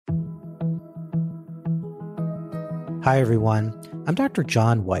Hi, everyone. I'm Dr.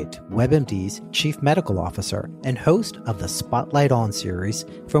 John White, WebMD's Chief Medical Officer and host of the Spotlight On series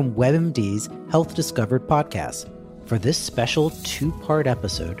from WebMD's Health Discovered podcast. For this special two-part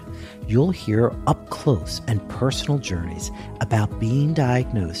episode, you'll hear up-close and personal journeys about being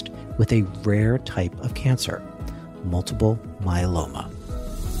diagnosed with a rare type of cancer, multiple myeloma.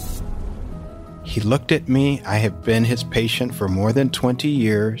 He looked at me. I have been his patient for more than 20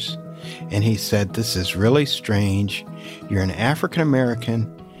 years, and he said, "This is really strange. You're an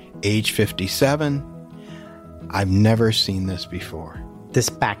African-American, age 57. I've never seen this before." This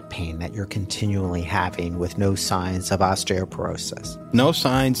back pain that you're continually having with no signs of osteoporosis. No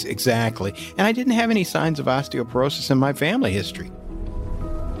signs, exactly. And I didn't have any signs of osteoporosis in my family history.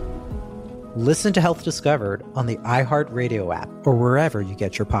 Listen to Health Discovered on the iHeartRadio app or wherever you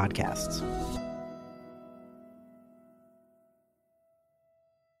get your podcasts.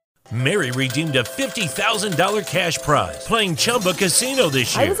 Mary redeemed a $50,000 cash prize playing Chumba Casino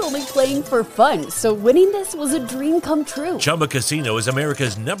this year. I was only playing for fun, so winning this was a dream come true. Chumba Casino is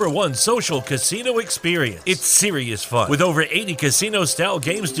America's #1 social casino experience. It's serious fun. With over 80 casino-style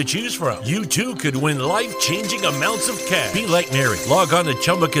games to choose from, you too could win life-changing amounts of cash. Be like Mary. Log on to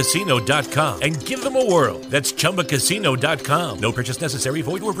ChumbaCasino.com and give them a whirl. That's ChumbaCasino.com. No purchase necessary.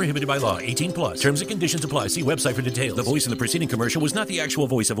 Void or prohibited by law. 18+. Terms and conditions apply. See website for details. The voice in the preceding commercial was not the actual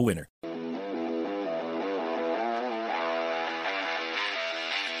voice of a winner.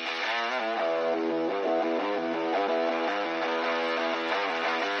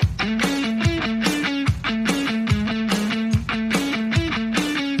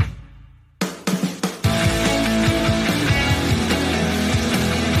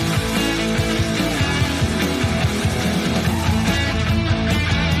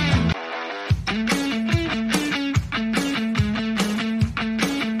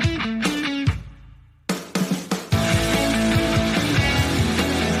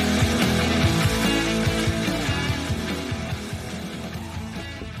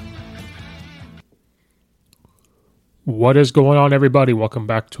 What is going on, everybody? Welcome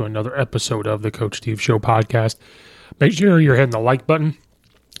back to another episode of the Coach Steve Show podcast. Make sure you're hitting the like button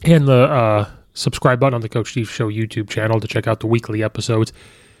and the subscribe button on the Coach Steve Show YouTube channel to check out the weekly episodes.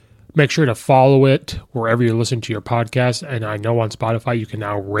 Make sure to follow it wherever you listen to your podcast. And I know on Spotify you can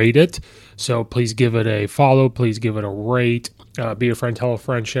now rate it. So please give it a follow. Please give it a rate. Be a friend, tell a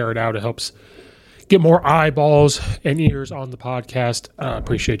friend, share it out. It helps get more eyeballs and ears on the podcast.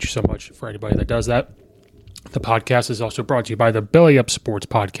 Appreciate you so much for anybody that does that. The podcast is also brought to you by the Belly Up Sports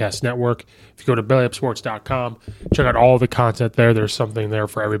Podcast Network. If you go to bellyupsports.com, check out all the content there. There's something there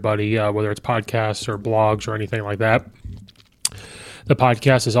for everybody, whether it's podcasts or blogs or anything like that. The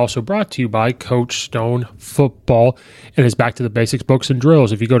podcast is also brought to you by Coach Stone Football. It is Back to the Basics books and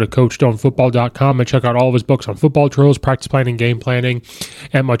drills. If you go to CoachStoneFootball.com and check out all of his books on football drills, practice planning, game planning,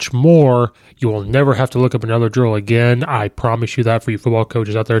 and much more, you will never have to look up another drill again. I promise you that for you football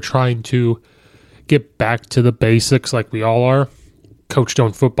coaches out there trying to get back to the basics like we all are.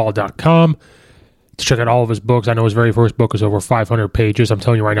 CoachStoneFootball.com to check out all of his books. I know his very first book is over 500 pages. I'm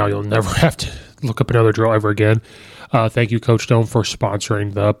telling you right now, you'll never have to look up another drill ever again. Thank you, Coach Stone, for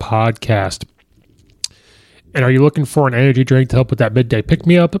sponsoring the podcast. And are you looking for an energy drink to help with that midday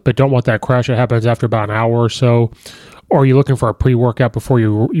pick-me-up, but don't want that crash that happens after about an hour or so? Or are you looking for a pre-workout before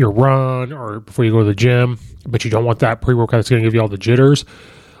your run or before you go to the gym, but you don't want that pre-workout that's going to give you all the jitters?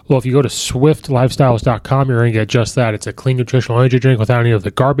 Well, if you go to swiftlifestyles.com, you're going to get just that. It's a clean nutritional energy drink without any of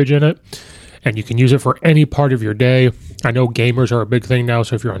the garbage in it, and you can use it for any part of your day. I know gamers are a big thing now,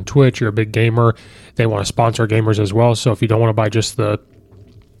 so if you're on Twitch, you're a big gamer, they want to sponsor gamers as well. So if you don't want to buy just the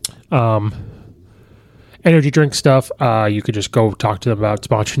energy drink stuff, you could just go talk to them about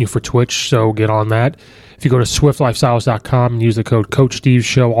sponsoring you for Twitch, so get on that. If you go to swiftlifestyles.com and use the code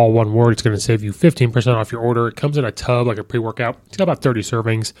CoachSteveShow, all one word, it's going to save you 15% off your order. It comes in a tub, like a pre-workout. It's got about 30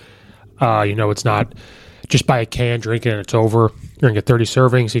 servings. It's not just buy a can, drink it, and it's over. You're going to get 30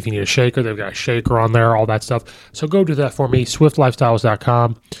 servings. If you need a shaker, they've got a shaker on there, all that stuff. So go do that for me,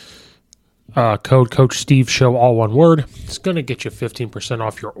 swiftlifestyles.com. Code CoachSteveShow, all one word. It's going to get you 15%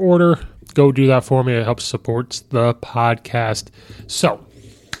 off your order. Go do that for me. It helps support the podcast. So,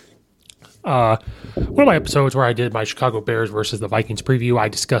 one of my episodes where I did my Chicago Bears versus the Vikings preview, I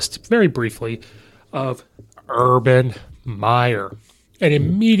discussed very briefly of Urban Meyer. And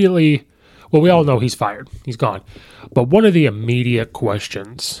immediately, well, we all know he's fired. He's gone. But one of the immediate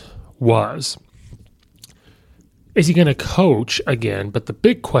questions was, is he going to coach again? But the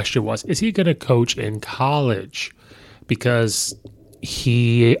big question was, is he going to coach in college? Because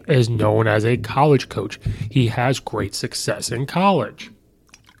he is known as a college coach. He has great success in college.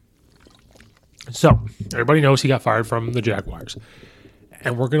 So, everybody knows he got fired from the Jaguars.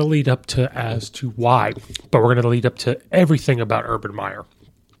 And we're going to lead up to as to why. But we're going to lead up to everything about Urban Meyer.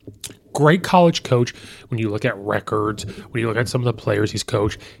 Great college coach. When you look at records, when you look at some of the players he's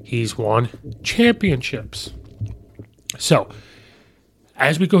coached, he's won championships. So,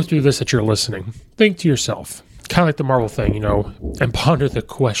 as we go through this that you're listening, think to yourself, kind of like the Marvel thing, and ponder the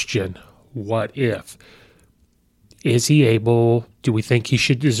question, what if? Is he able, do we think he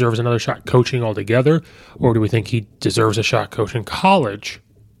deserves another shot coaching altogether, or do we think he deserves a shot coaching college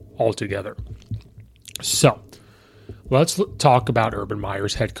altogether? So, let's talk about Urban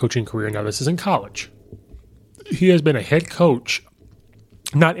Meyer's head coaching career. Now, this is in college. He has been a head coach,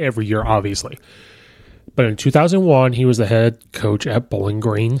 not every year, obviously, but in 2001, he was the head coach at Bowling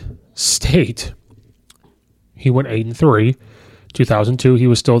Green State. He went 8-3. 2002, he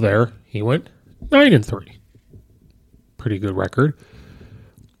was still there. He went 9-3. Pretty good record.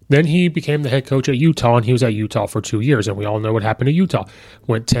 Then he became the head coach at Utah, and he was at Utah for 2 years, and we all know what happened to Utah.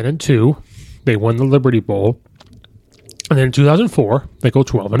 Went 10-2. They won the Liberty Bowl. And then in 2004, they go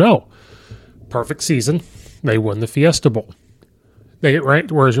 12-0. Perfect season. They won the Fiesta Bowl. They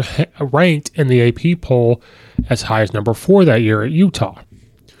were ranked in the AP poll as high as number 4 that year at Utah.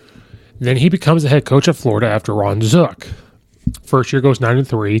 Then he becomes the head coach at Florida after Ron Zook. First year goes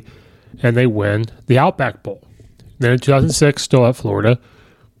 9-3, and they win the Outback Bowl. Then in 2006, still at Florida,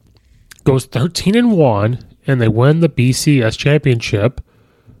 goes 13-1, and they win the BCS championship,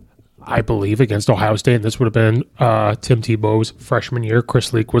 I believe, against Ohio State. And this would have been Tim Tebow's freshman year.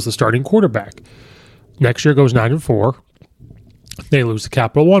 Chris Leak was the starting quarterback. Next year goes 9-4. They lose the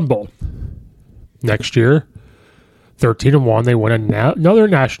Capital One Bowl. Next year, 13-1, they win another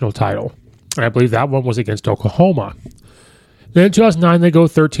national title. And I believe that one was against Oklahoma. Then in 2009, they go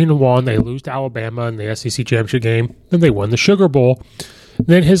 13-1. They lose to Alabama in the SEC championship game. Then they win the Sugar Bowl.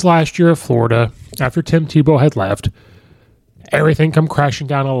 Then his last year at Florida, after Tim Tebow had left, everything come crashing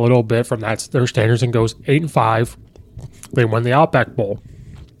down a little bit from their standards and goes 8-5. They won the Outback Bowl.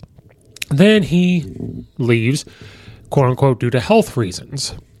 Then he leaves, quote unquote, due to health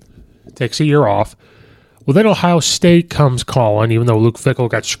reasons. Takes a year off. Well, then Ohio State comes calling, even though Luke Fickell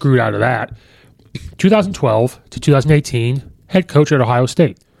got screwed out of that. 2012 to 2018, head coach at Ohio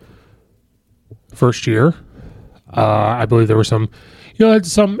State. First year, I believe there were some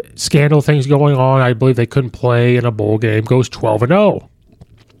scandal things going on. I believe they couldn't play in a bowl game. Goes 12-0.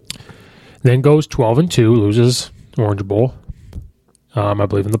 Then goes 12-2, loses Orange Bowl, I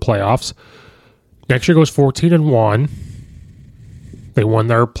believe in the playoffs. Next year goes 14-1. They won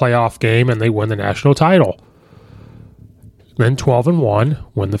their playoff game and they win the national title. Then 12-1,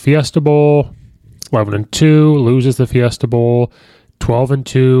 win the Fiesta Bowl. 11-2, loses the Fiesta Bowl.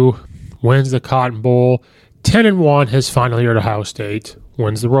 12-2, wins the Cotton Bowl. 10-1, his final year at Ohio State,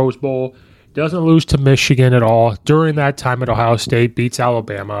 wins the Rose Bowl. Doesn't lose to Michigan at all. During that time at Ohio State, beats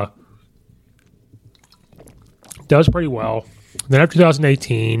Alabama. Does pretty well. Then after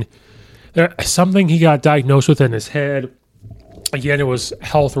 2018, something he got diagnosed with in his head. Again, it was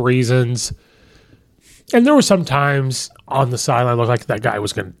health reasons. And there were some times on the sideline looked like that guy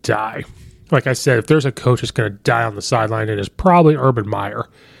was going to die. Like I said, if there's a coach that's going to die on the sideline, it is probably Urban Meyer.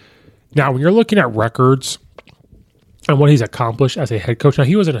 Now, when you're looking at records and what he's accomplished as a head coach, now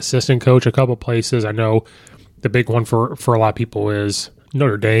he was an assistant coach a couple places. I know the big one for a lot of people is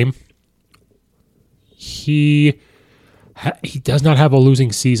Notre Dame. He does not have a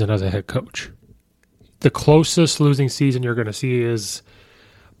losing season as a head coach. The closest losing season you're going to see is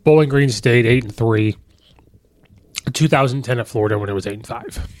Bowling Green State, 8-3. 2010 at Florida when it was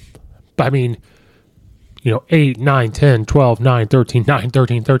 8-5. But I mean, 8, 9, 10, 12, 9, 13, 9,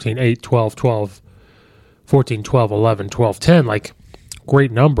 13, 13, 8, 12, 12, 14, 12, 11, 12, 10. Like,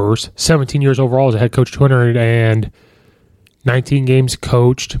 great numbers. 17 years overall as a head coach, 219 games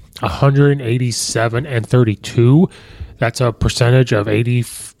coached, 187-32. That's a percentage of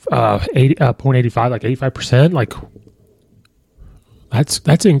 0.85, like 85%. Like,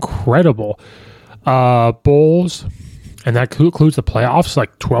 that's incredible. Bowls, and that includes the playoffs,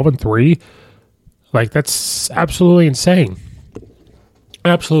 like 12-3. Like, that's absolutely insane.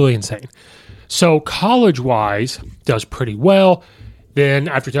 Absolutely insane. So college-wise, does pretty well. Then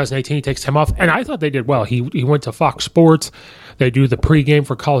after 2018, he takes time off, and I thought they did well. He went to Fox Sports. They do the pregame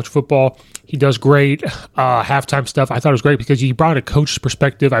for college football. He does great halftime stuff. I thought it was great because he brought a coach's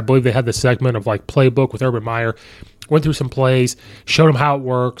perspective. I believe they had the segment of like playbook with Urban Meyer. Went through some plays, showed him how it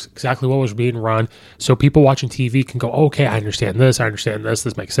works, exactly what was being run, so people watching TV can go, okay, I understand this,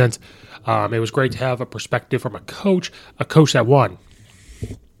 this makes sense. It was great to have a perspective from a coach that won.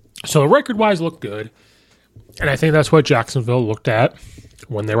 So record-wise looked good, and I think that's what Jacksonville looked at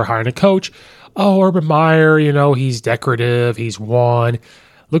when they were hiring a coach. Oh, Urban Meyer, he's decorative. He's won.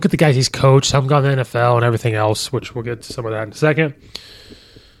 Look at the guys he's coached. Some gone to the NFL and everything else, which we'll get to some of that in a second.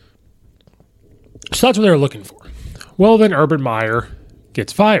 So that's what they were looking for. Well, then Urban Meyer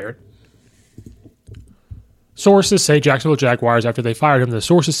gets fired. Sources say Jacksonville Jaguars, after they fired him, the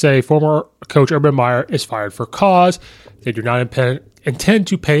sources say former coach Urban Meyer is fired for cause. They do not intend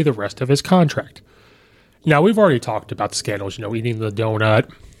to pay the rest of his contract. Now, we've already talked about the scandals, eating the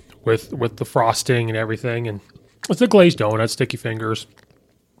donut with the frosting and everything, and it's the glazed donut, sticky fingers.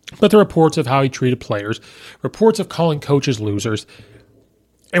 But the reports of how he treated players, reports of calling coaches losers,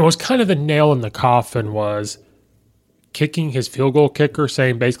 and was kind of the nail in the coffin was kicking his field goal kicker,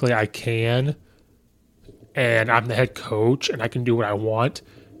 saying basically, I can, and I'm the head coach, and I can do what I want.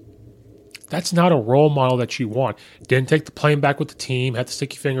 That's not a role model that you want. Didn't take the plane back with the team, had the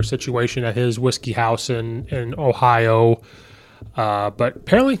sticky finger situation at his whiskey house in Ohio, but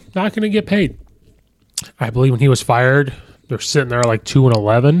apparently not going to get paid. I believe when he was fired, they're sitting there like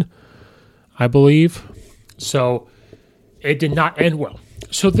 2-11, I believe. So it did not end well.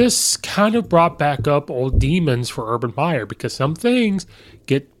 So this kind of brought back up old demons for Urban Meyer because some things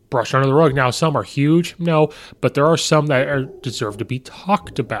get brushed under the rug. Now, some are huge, no, but there are some that deserve to be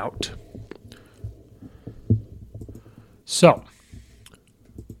talked about. So,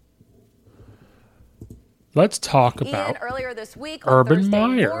 let's talk about earlier this week, Urban Thursday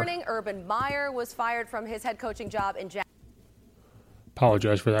Meyer. Morning, Urban Meyer was fired from his head coaching job in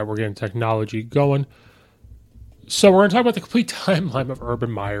Apologize for that. We're getting technology going. So we're going to talk about the complete timeline of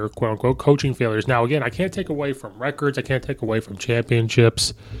Urban Meyer, quote-unquote, coaching failures. Now, again, I can't take away from records. I can't take away from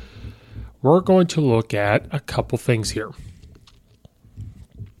championships. We're going to look at a couple things here.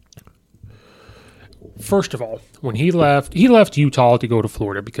 First of all, when he left Utah to go to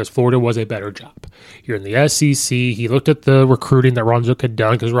Florida because Florida was a better job. You're in the SEC. He looked at the recruiting that Ron Zook had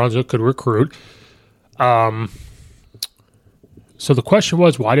done because Ron Zook could recruit. So the question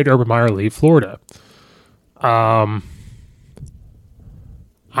was, why did Urban Meyer leave Florida? I'm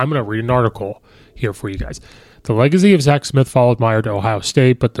going to read an article here for you guys. The legacy of Zach Smith followed Meyer to Ohio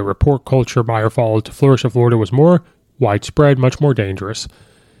State, but the report culture Meyer followed to flourish in Florida was more widespread, much more dangerous.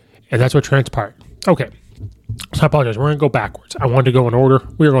 And that's what transpired. Okay, so I apologize. We're going to go backwards. I wanted to go in order.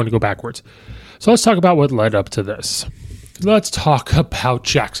 We are going to go backwards. So let's talk about what led up to this. Let's talk about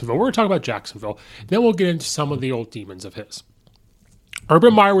Jacksonville. We're going to talk about Jacksonville. Then we'll get into some of the old demons of his.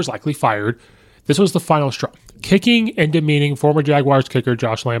 Urban Meyer was likely fired. This was the final straw. Kicking and demeaning former Jaguars kicker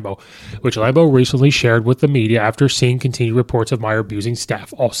Josh Lambo, which Lambo recently shared with the media after seeing continued reports of Meyer abusing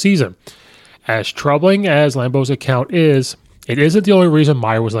staff all season. As troubling as Lambo's account is, it isn't the only reason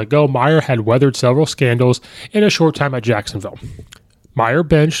Meyer was let go. Meyer had weathered several scandals in a short time at Jacksonville. Meyer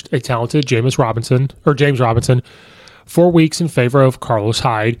benched a talented James Robinson 4 weeks in favor of Carlos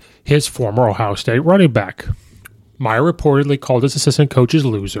Hyde, his former Ohio State running back. Meyer reportedly called his assistant coaches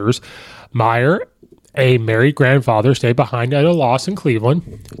losers. Meyer, a married grandfather, stayed behind at a loss in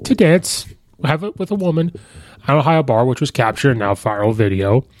Cleveland to dance, have it with a woman at an Ohio bar, which was captured in now viral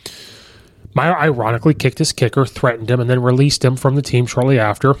video. Meyer ironically kicked his kicker, threatened him, and then released him from the team shortly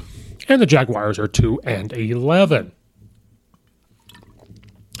after. And the Jaguars are 2-11.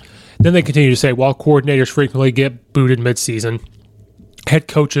 Then they continue to say, while coordinators frequently get booted midseason, head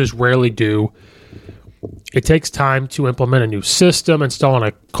coaches rarely do. It takes time to implement a new system, installing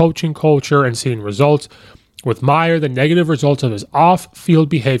a coaching culture, and seeing results. With Meyer, the negative results of his off-field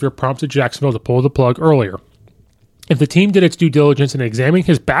behavior prompted Jacksonville to pull the plug earlier. If the team did its due diligence in examining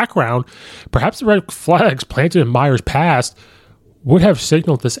his background, perhaps the red flags planted in Meyer's past would have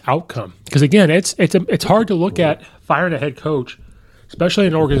signaled this outcome. Because again, it's hard to look at firing a head coach, especially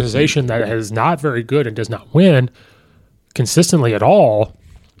an organization that is not very good and does not win consistently at all,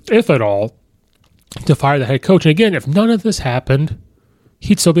 if at all, to fire the head coach. And again, if none of this happened,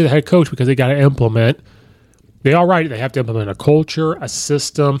 he'd still be the head coach because they got to implement. They have to implement a culture, a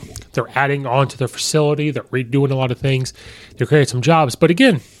system. They're adding on to their facility. They're redoing a lot of things. They're creating some jobs. But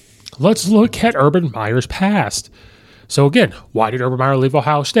again, let's look at Urban Meyer's past. So again, why did Urban Meyer leave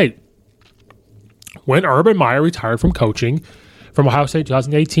Ohio State? When Urban Meyer retired from coaching from Ohio State in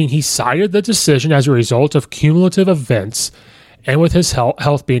 2018, he cited the decision as a result of cumulative events and with his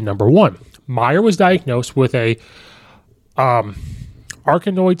health being number one. Meyer was diagnosed with a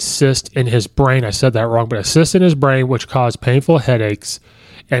arachnoid cyst in his brain. I said that wrong, but a cyst in his brain which caused painful headaches,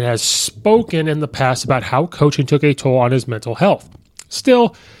 and has spoken in the past about how coaching took a toll on his mental health.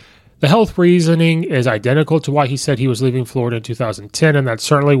 Still, the health reasoning is identical to why he said he was leaving Florida in 2010, and that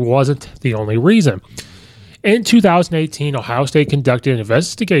certainly wasn't the only reason. In 2018, Ohio State conducted an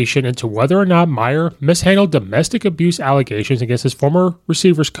investigation into whether or not Meyer mishandled domestic abuse allegations against his former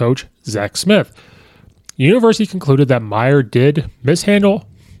receivers coach, Zach Smith. The university concluded that Meyer did mishandle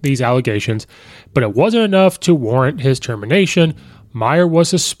these allegations, but it wasn't enough to warrant his termination. Meyer was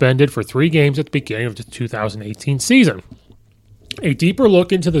suspended for 3 games at the beginning of the 2018 season. A deeper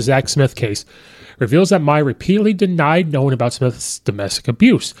look into the Zach Smith case reveals that Meyer repeatedly denied knowing about Smith's domestic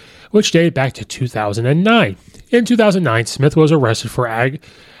abuse, which dated back to 2009. In 2009, Smith was arrested for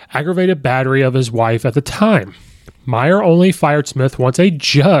aggravated battery of his wife at the time. Meyer only fired Smith once a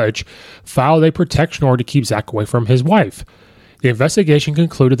judge filed a protection order to keep Zach away from his wife. The investigation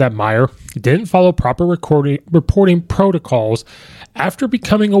concluded that Meyer didn't follow proper reporting protocols after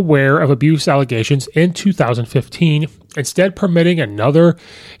becoming aware of abuse allegations in 2015, instead permitting another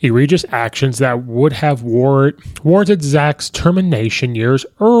egregious actions that would have warranted Zach's termination years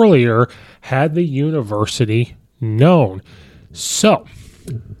earlier had the university known. So,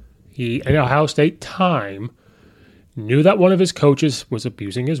 he, at Ohio State time, knew that one of his coaches was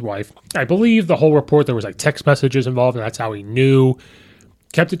abusing his wife. I believe the whole report, there was like text messages involved, and that's how he knew.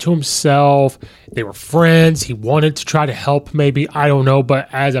 Kept it to himself. They were friends. He wanted to try to help, maybe. I don't know. But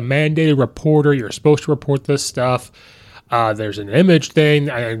as a mandated reporter, you're supposed to report this stuff. There's an image thing.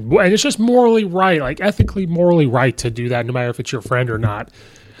 And it's just morally right, like ethically, morally right to do that, no matter if it's your friend or not.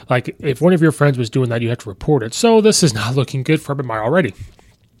 Like, if one of your friends was doing that, you have to report it. So this is not looking good for Urban Meyer already.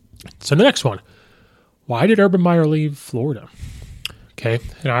 So the next one. Why did Urban Meyer leave Florida? Okay,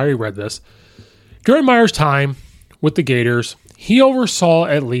 and I already read this. During Meyer's time with the Gators, he oversaw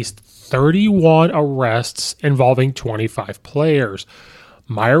at least 31 arrests involving 25 players.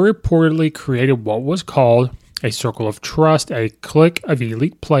 Meyer reportedly created what was called a circle of trust, a clique of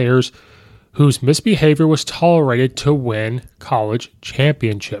elite players whose misbehavior was tolerated to win college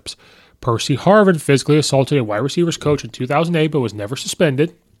championships. Percy Harvin physically assaulted a wide receivers coach in 2008 but was never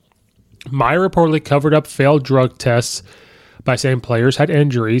suspended. Meyer reportedly covered up failed drug tests by saying players had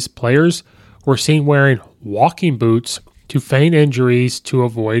injuries. Players were seen wearing walking boots to feign injuries to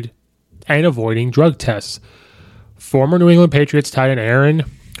avoiding drug tests. Former New England Patriots tight end Aaron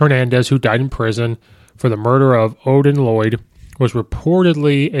Hernandez, who died in prison for the murder of Odin Lloyd, was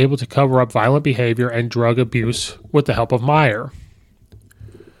reportedly able to cover up violent behavior and drug abuse with the help of Meyer.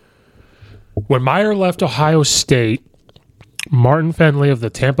 When Meyer left Ohio State, Martin Fenley of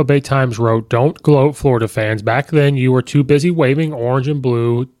the Tampa Bay Times wrote, "Don't gloat, Florida fans. Back then, you were too busy waving orange and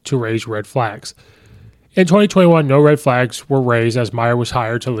blue to raise red flags." In 2021, no red flags were raised as Meyer was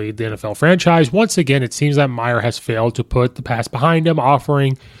hired to lead the NFL franchise. Once again, it seems that Meyer has failed to put the past behind him,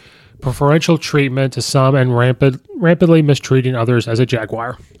 offering preferential treatment to some and rampantly mistreating others as a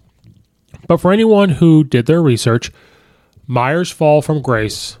Jaguar. But for anyone who did their research, Meyer's fall from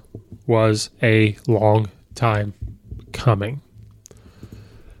grace was a long time coming.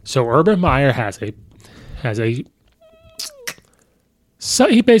 So Urban Meyer he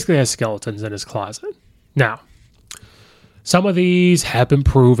basically has skeletons in his closet. Now, some of these have been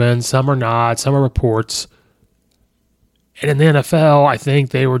proven, some are not, some are reports. And in the NFL, I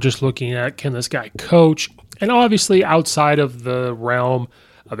think they were just looking at, can this guy coach? And obviously, outside of the realm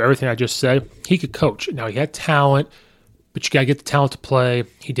of everything I just said, he could coach. Now, he had talent, but you got to get the talent to play.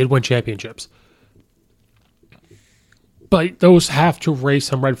 He did win championships. But those have to raise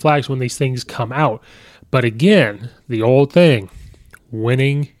some red flags when these things come out. But again, the old thing,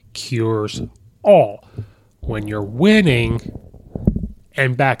 winning cures all. When you're winning,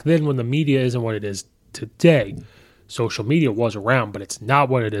 and back then when the media isn't what it is today, social media was around, but it's not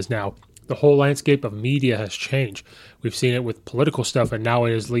what it is now. The whole landscape of media has changed. We've seen it with political stuff, and now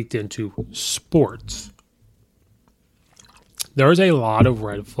it is leaked into sports. There's a lot of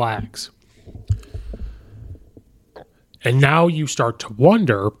red flags. And now you start to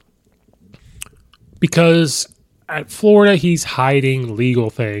wonder, because at Florida, he's hiding legal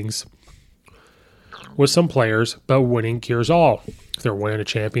things with some players, but winning cures all. They're winning a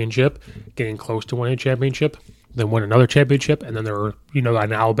championship, getting close to winning a championship, then win another championship, and then they're,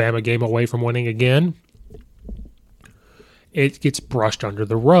 an Alabama game away from winning again. It gets brushed under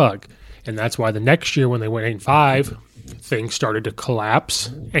the rug. And that's why the next year when they went 8-5, things started to collapse,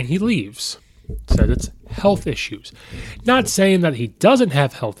 and he leaves. Said it's health issues. Not saying that he doesn't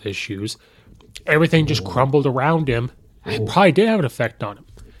have health issues. Everything just crumbled around him. It probably did have an effect on him.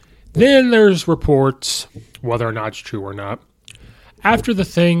 Then there's reports, whether or not it's true or not. After the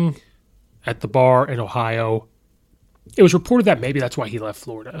thing at the bar in Ohio, it was reported that maybe that's why he left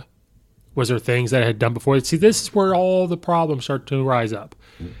Florida. Was there things that I had done before? See, this is where all the problems start to rise up.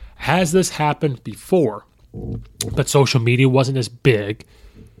 Has this happened before? But social media wasn't as big.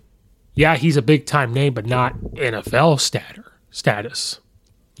 yeah, he's a big-time name, but not NFL status.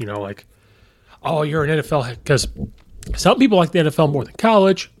 You know, like, oh, you're an NFL head. Because some people like the NFL more than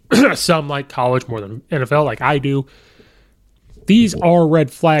college. Some like college more than NFL, like I do. These are red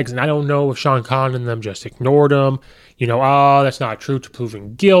flags, and I don't know if Sean Conn and them just ignored them. You know, oh, that's not true, to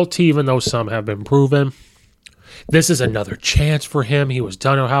proving guilty, even though some have been proven. This is another chance for him. He was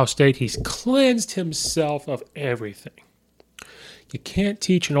done at Ohio State. He's cleansed himself of everything. You can't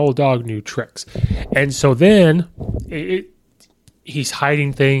teach an old dog new tricks. And so then he's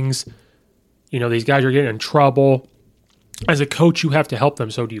hiding things. You know, these guys are getting in trouble. As a coach, you have to help them.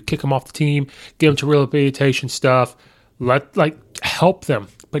 So do you kick them off the team, give them to rehabilitation stuff, help them?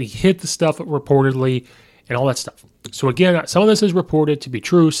 But he hid the stuff reportedly and all that stuff. So again, some of this is reported to be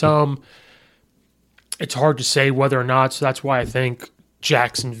true. Some, it's hard to say whether or not. So that's why I think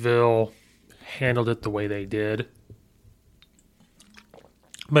Jacksonville handled it the way they did.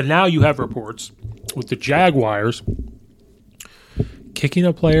 But now you have reports with the Jaguars kicking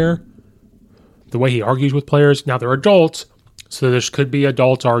a player, the way he argues with players. Now they're adults, so this could be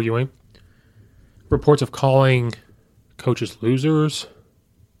adults arguing. Reports of calling coaches losers.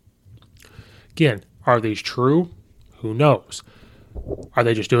 Again, are these true? Who knows? Are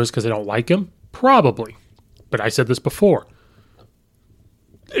they just doing this because they don't like him? Probably. But I said this before.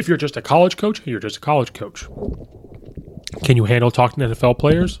 If you're just a college coach, you're just a college coach. Can you handle talking to NFL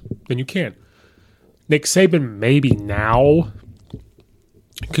players? Then you can. Nick Saban maybe now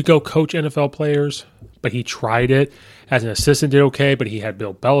could go coach NFL players, but he tried it. As an assistant, did okay, but he had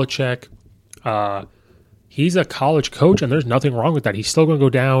Bill Belichick. He's a college coach, and there's nothing wrong with that. He's still going to go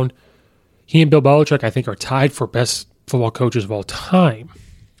down. He and Bill Belichick, I think, are tied for best football coaches of all time,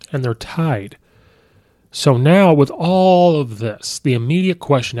 and they're tied. So now, with all of this, the immediate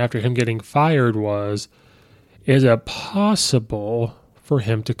question after him getting fired was, is it possible for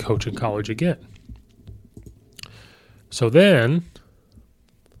him to coach in college again? So then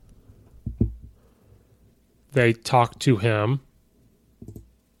they talked to him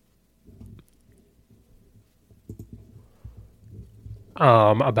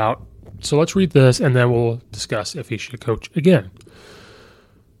about, so let's read this and then we'll discuss if he should coach again.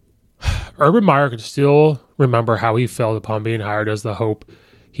 Urban Meyer can still remember how he felt upon being hired as the hope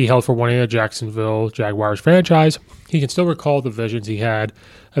he held for winning a Jacksonville Jaguars franchise. He can still recall the visions he had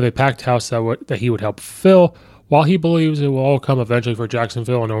of a packed house that he would help fill. While he believes it will all come eventually for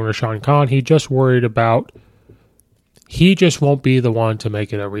Jacksonville and owner Sean Conn, he just won't be the one to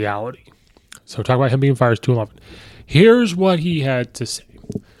make it a reality. So talk about him being fired is 2-11. Here's what he had to say.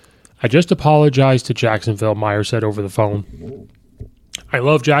 I just apologized to Jacksonville, Meyer said over the phone. I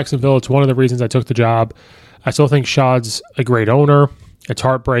love Jacksonville. It's one of the reasons I took the job. I still think Shad's a great owner. It's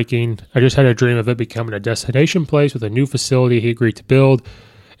heartbreaking. I just had a dream of it becoming a destination place with a new facility he agreed to build,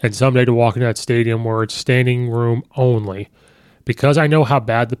 and someday to walk into that stadium where it's standing room only. Because I know how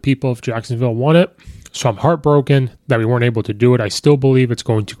bad the people of Jacksonville want it, so I'm heartbroken that we weren't able to do it. I still believe it's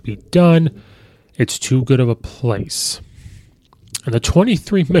going to be done. It's too good of a place. In the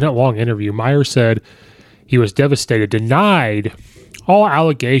 23-minute long interview, Meyer said he was devastated, denied all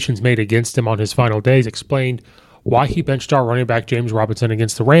allegations made against him on his final days, explained why he benched our running back James Robinson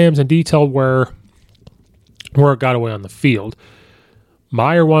against the Rams, and detailed where it got away on the field.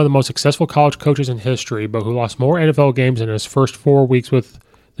 Meyer, one of the most successful college coaches in history, but who lost more NFL games in his first 4 weeks with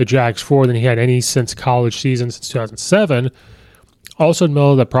the Jags than he had any since college season since 2007, also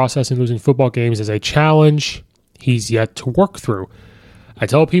admitted that processing losing football games is a challenge he's yet to work through. I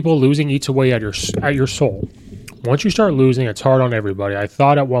tell people losing eats away at your soul. Once you start losing, it's hard on everybody. I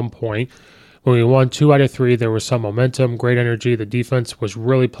thought at one point, when we won 2 out of 3, there was some momentum, great energy. The defense was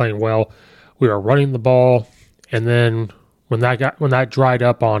really playing well. We were running the ball, and then when that dried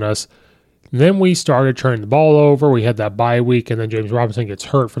up on us, then we started turning the ball over. We had that bye week, and then James Robinson gets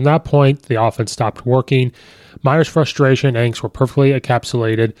hurt. From that point, the offense stopped working. Meyer's frustration and angst were perfectly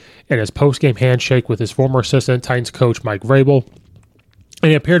encapsulated in his post-game handshake with his former assistant, Titans coach Mike Vrabel,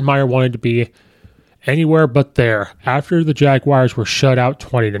 and it appeared Meyer wanted to be anywhere but there after the Jaguars were shut out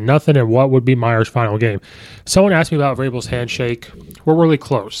 20-0 in what would be Meyer's final game. Someone asked me about Vrabel's handshake. We're really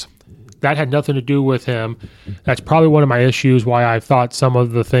close. That had nothing to do with him. That's probably one of my issues, why I thought some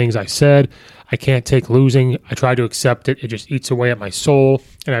of the things I said. I can't take losing. I try to accept it. It just eats away at my soul,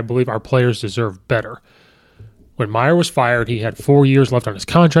 and I believe our players deserve better. When Meyer was fired, he had 4 years left on his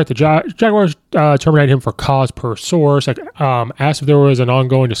contract. The Jaguars terminated him for cause per source. Asked if there was an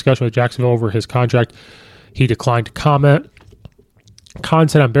ongoing discussion with Jacksonville over his contract. He declined to comment. Conn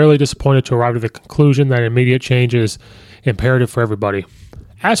said, I'm barely disappointed to arrive at the conclusion that immediate change is imperative for everybody.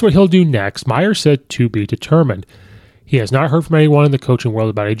 As what he'll do next, Meyer said to be determined. He has not heard from anyone in the coaching world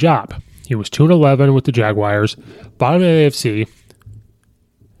about a job. He was 2-11 with the Jaguars, bottom of the AFC,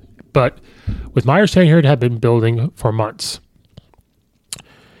 but with Meyer's tenure, it had been building for months.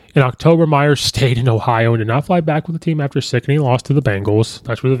 In October, Meyer stayed in Ohio and did not fly back with the team after a sickening loss to the Bengals.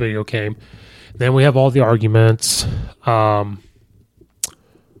 That's where the video came. Then we have all the arguments. So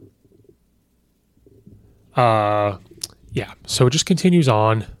it just continues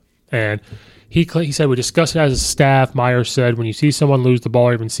on. And he said, we discussed it as a staff. Meyer said, when you see someone lose the ball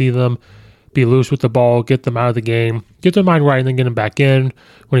or even see them be loose with the ball, get them out of the game, get their mind right, and then get them back in.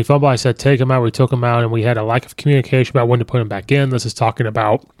 When he fumbled, I said, take him out. We took him out, and we had a lack of communication about when to put him back in. This is talking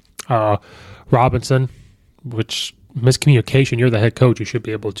about Robinson, which miscommunication. You're the head coach. You should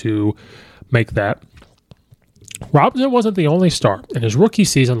be able to make that. Robinson wasn't the only star. In his rookie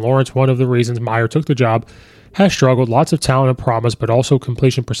season, Lawrence, one of the reasons Meyer took the job, has struggled. Lots of talent and promise, but also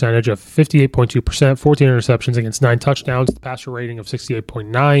completion percentage of 58.2%, 14 interceptions against 9 touchdowns, the passer rating of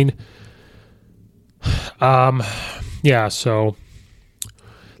 68.9. So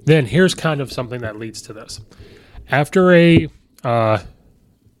then here's kind of something that leads to this. After the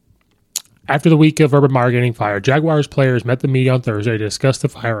week of Urban Meyer getting fired, Jaguars players met the media on Thursday to discuss the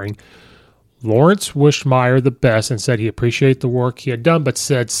firing. Lawrence wished Meyer the best and said he appreciated the work he had done, but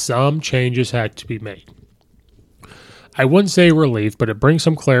said some changes had to be made. I wouldn't say relief, but it brings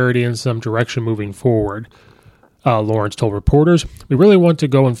some clarity and some direction moving forward, Lawrence told reporters. We really want to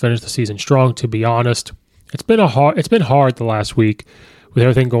go and finish the season strong, to be honest. It's been hard the last week with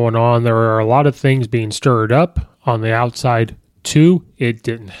everything going on. There are a lot of things being stirred up on the outside, too. It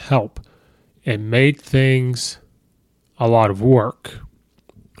didn't help. It made things a lot of work.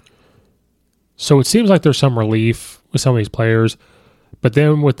 So it seems like there's some relief with some of these players. But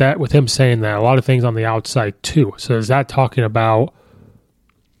then with him saying that, a lot of things on the outside too. So is that talking about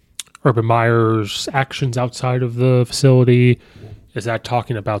Urban Meyer's actions outside of the facility? Is that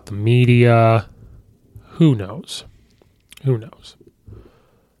talking about the media? Who knows?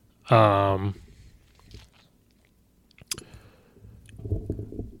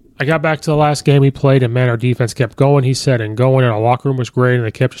 I got back to the last game he played, and man, our defense kept going, he said, and going, and our locker room was great, and they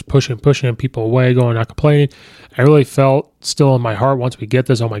kept just pushing people away, going, not complaining. I really felt still in my heart, once we get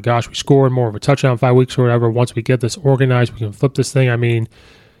this, oh my gosh, we scored more of a touchdown in 5 weeks or whatever. Once we get this organized, we can flip this thing. I mean,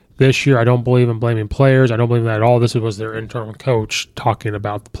 this year, I don't believe in blaming players. I don't believe in that at all. This was their internal coach talking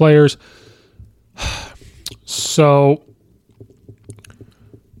about the players. So,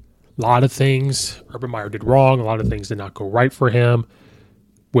 a lot of things Urban Meyer did wrong. A lot of things did not go right for him.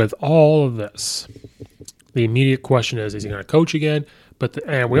 With all of this, the immediate question is he going to coach again? His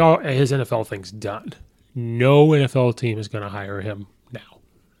NFL thing's done. No NFL team is going to hire him now.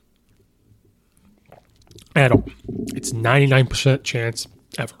 At all. It's 99% chance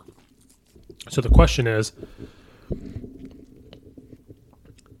ever. So the question is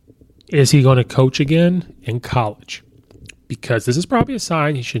he going to coach again in college? Because this is probably a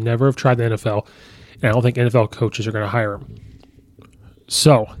sign he should never have tried the NFL, and I don't think NFL coaches are going to hire him.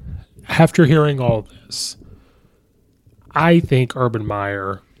 So, after hearing all this, I think Urban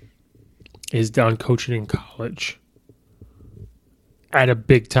Meyer is done coaching in college at a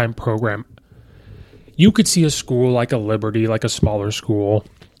big-time program. You could see a school like a Liberty, like a smaller school,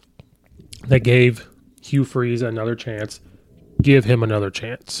 that gave Hugh Freeze another chance, give him another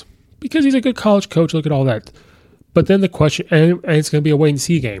chance. Because he's a good college coach, look at all that. But then the question, and it's going to be a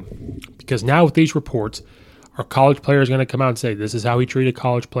wait-and-see game. Because now with these reports, our college players going to come out and say, this is how he treated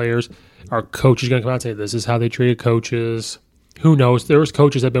college players. Our coach is going to come out and say, this is how they treated coaches. Who knows? There's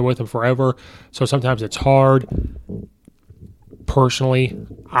coaches that have been with him forever, so sometimes it's hard. Personally,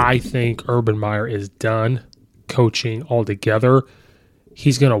 I think Urban Meyer is done coaching altogether.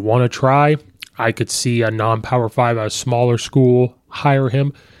 He's going to want to try. I could see a non-Power 5, a smaller school, hire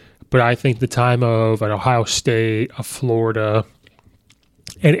him. But I think the time of an Ohio State, a Florida,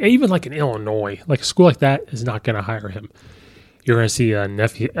 and even like in Illinois, like a school like that is not going to hire him. You're going to see an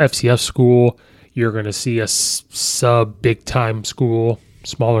FCS school. You're going to see a sub-big-time school,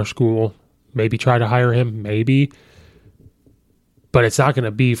 smaller school, maybe try to hire him, maybe. But it's not going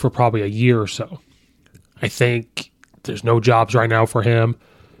to be for probably a year or so. I think there's no jobs right now for him.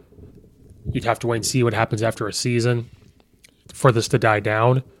 You'd have to wait and see what happens after a season for this to die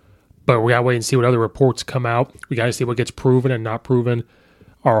down. But we got to wait and see what other reports come out. We got to see what gets proven and not proven.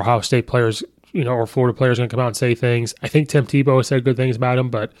 Our Ohio State players, or Florida players going to come out and say things. I think Tim Tebow has said good things about him,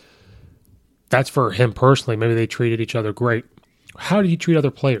 but that's for him personally. Maybe they treated each other great. How did he treat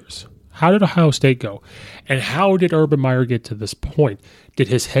other players? How did Ohio State go? And how did Urban Meyer get to this point? Did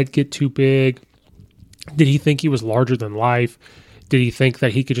his head get too big? Did he think he was larger than life? Did he think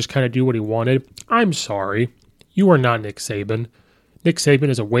that he could just kind of do what he wanted? I'm sorry. You are not Nick Saban. Nick Saban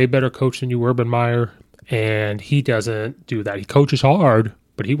is a way better coach than you, Urban Meyer, and he doesn't do that. He coaches hard,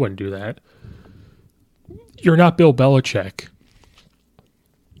 but he wouldn't do that. You're not Bill Belichick.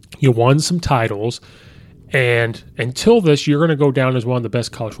 You won some titles, and until this, you're going to go down as one of the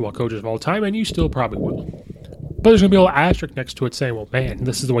best college football coaches of all time, and you still probably will. But there's going to be a little asterisk next to it saying, well, man,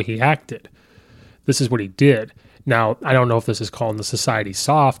 this is the way he acted. This is what he did. Now, I don't know if this is calling the society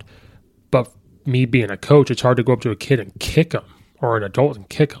soft, but me being a coach, it's hard to go up to a kid and kick him, or an adult and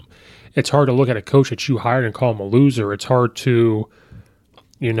kick him. It's hard to look at a coach that you hired and call him a loser. It's hard to,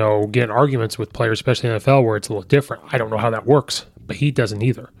 get in arguments with players, especially in the NFL, where it's a little different. I don't know how that works, but he doesn't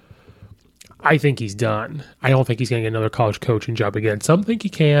either. I think he's done. I don't think he's going to get another college coaching job again. Some think he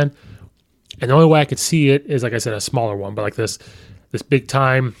can, and the only way I could see it is, like I said, a smaller one, but like this big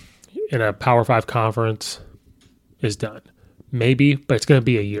time in a Power 5 conference is done. Maybe, but it's going to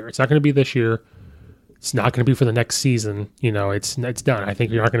be a year. It's not going to be this year. It's not going to be for the next season. It's done. I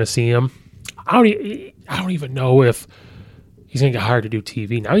think you're not going to see him. I don't even know if he's going to get hired to do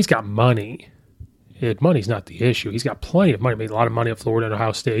TV. Now he's got money. Money's not the issue. He's got plenty of money. Made a lot of money at Florida and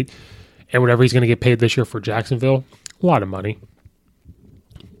Ohio State. And whatever he's going to get paid this year for Jacksonville, a lot of money.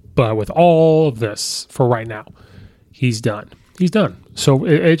 But with all of this, for right now, he's done. He's done. So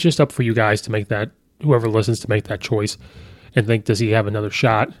it's just up for you guys to make that, whoever listens, to make that choice and think, does he have another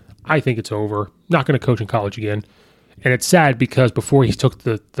shot? I think it's over. Not going to coach in college again. And it's sad because before he took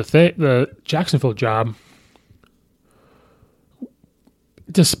the Jacksonville job,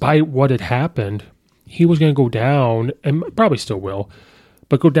 despite what had happened, he was going to go down, and probably still will,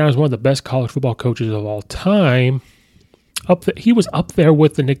 but go down as one of the best college football coaches of all time. He was up there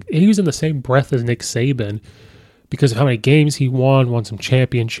with he was in the same breath as Nick Saban because of how many games he won some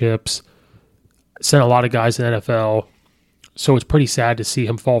championships, sent a lot of guys to the NFL. So it's pretty sad to see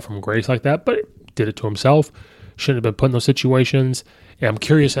him fall from grace like that, but did it to himself. Shouldn't have been put in those situations. And I'm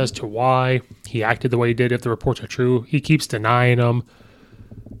curious as to why he acted the way he did, if the reports are true. He keeps denying them.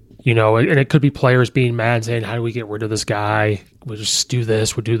 And it could be players being mad and saying, how do we get rid of this guy? We'll just do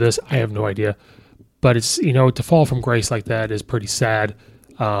this, we'll do this. I have no idea. But it's, to fall from grace like that is pretty sad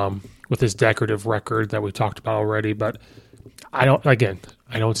with his decorative record that we talked about already. But I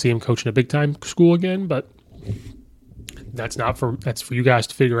don't see him coaching a big time school again, but that's for you guys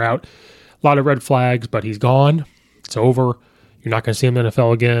to figure out. A lot of red flags, but he's gone. It's over. You're not going to see him in the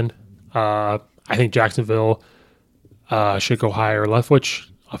NFL again. I think Jacksonville should go hire Leftwich,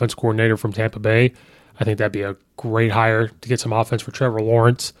 offense coordinator from Tampa Bay. I think that'd be a great hire to get some offense for Trevor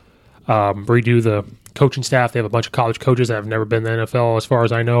Lawrence. Redo the coaching staff. They have a bunch of college coaches that have never been in the NFL as far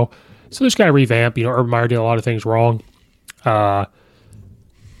as I know. So they just got to revamp. Urban Meyer did a lot of things wrong.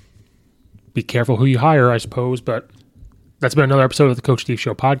 Be careful who you hire, I suppose, but that's been another episode of the Coach Steve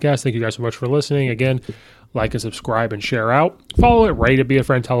Show podcast. Thank you guys so much for listening. Again, like and subscribe and share out. Follow it, rate it, be a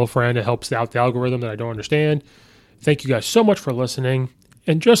friend, tell a friend. It helps out the algorithm that I don't understand. Thank you guys so much for listening.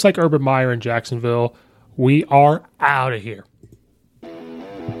 And just like Urban Meyer in Jacksonville, we are out of here.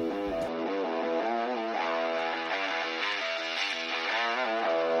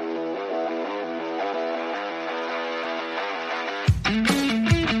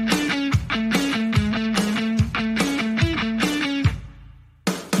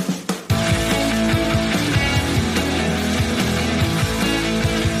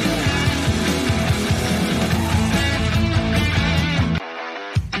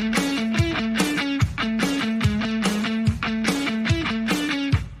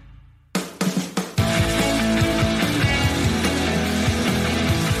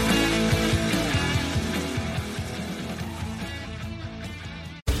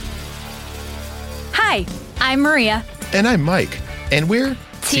 Hi, I'm Maria. And I'm Mike. And we're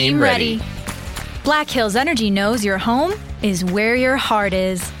Team Ready. Black Hills Energy knows your home is where your heart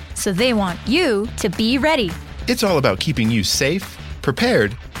is, so they want you to be ready. It's all about keeping you safe,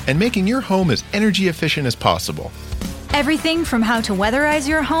 prepared, and making your home as energy efficient as possible. Everything from how to weatherize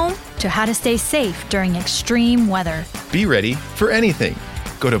your home to how to stay safe during extreme weather. Be ready for anything.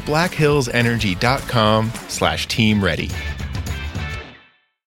 Go to blackhillsenergy.com/teamready.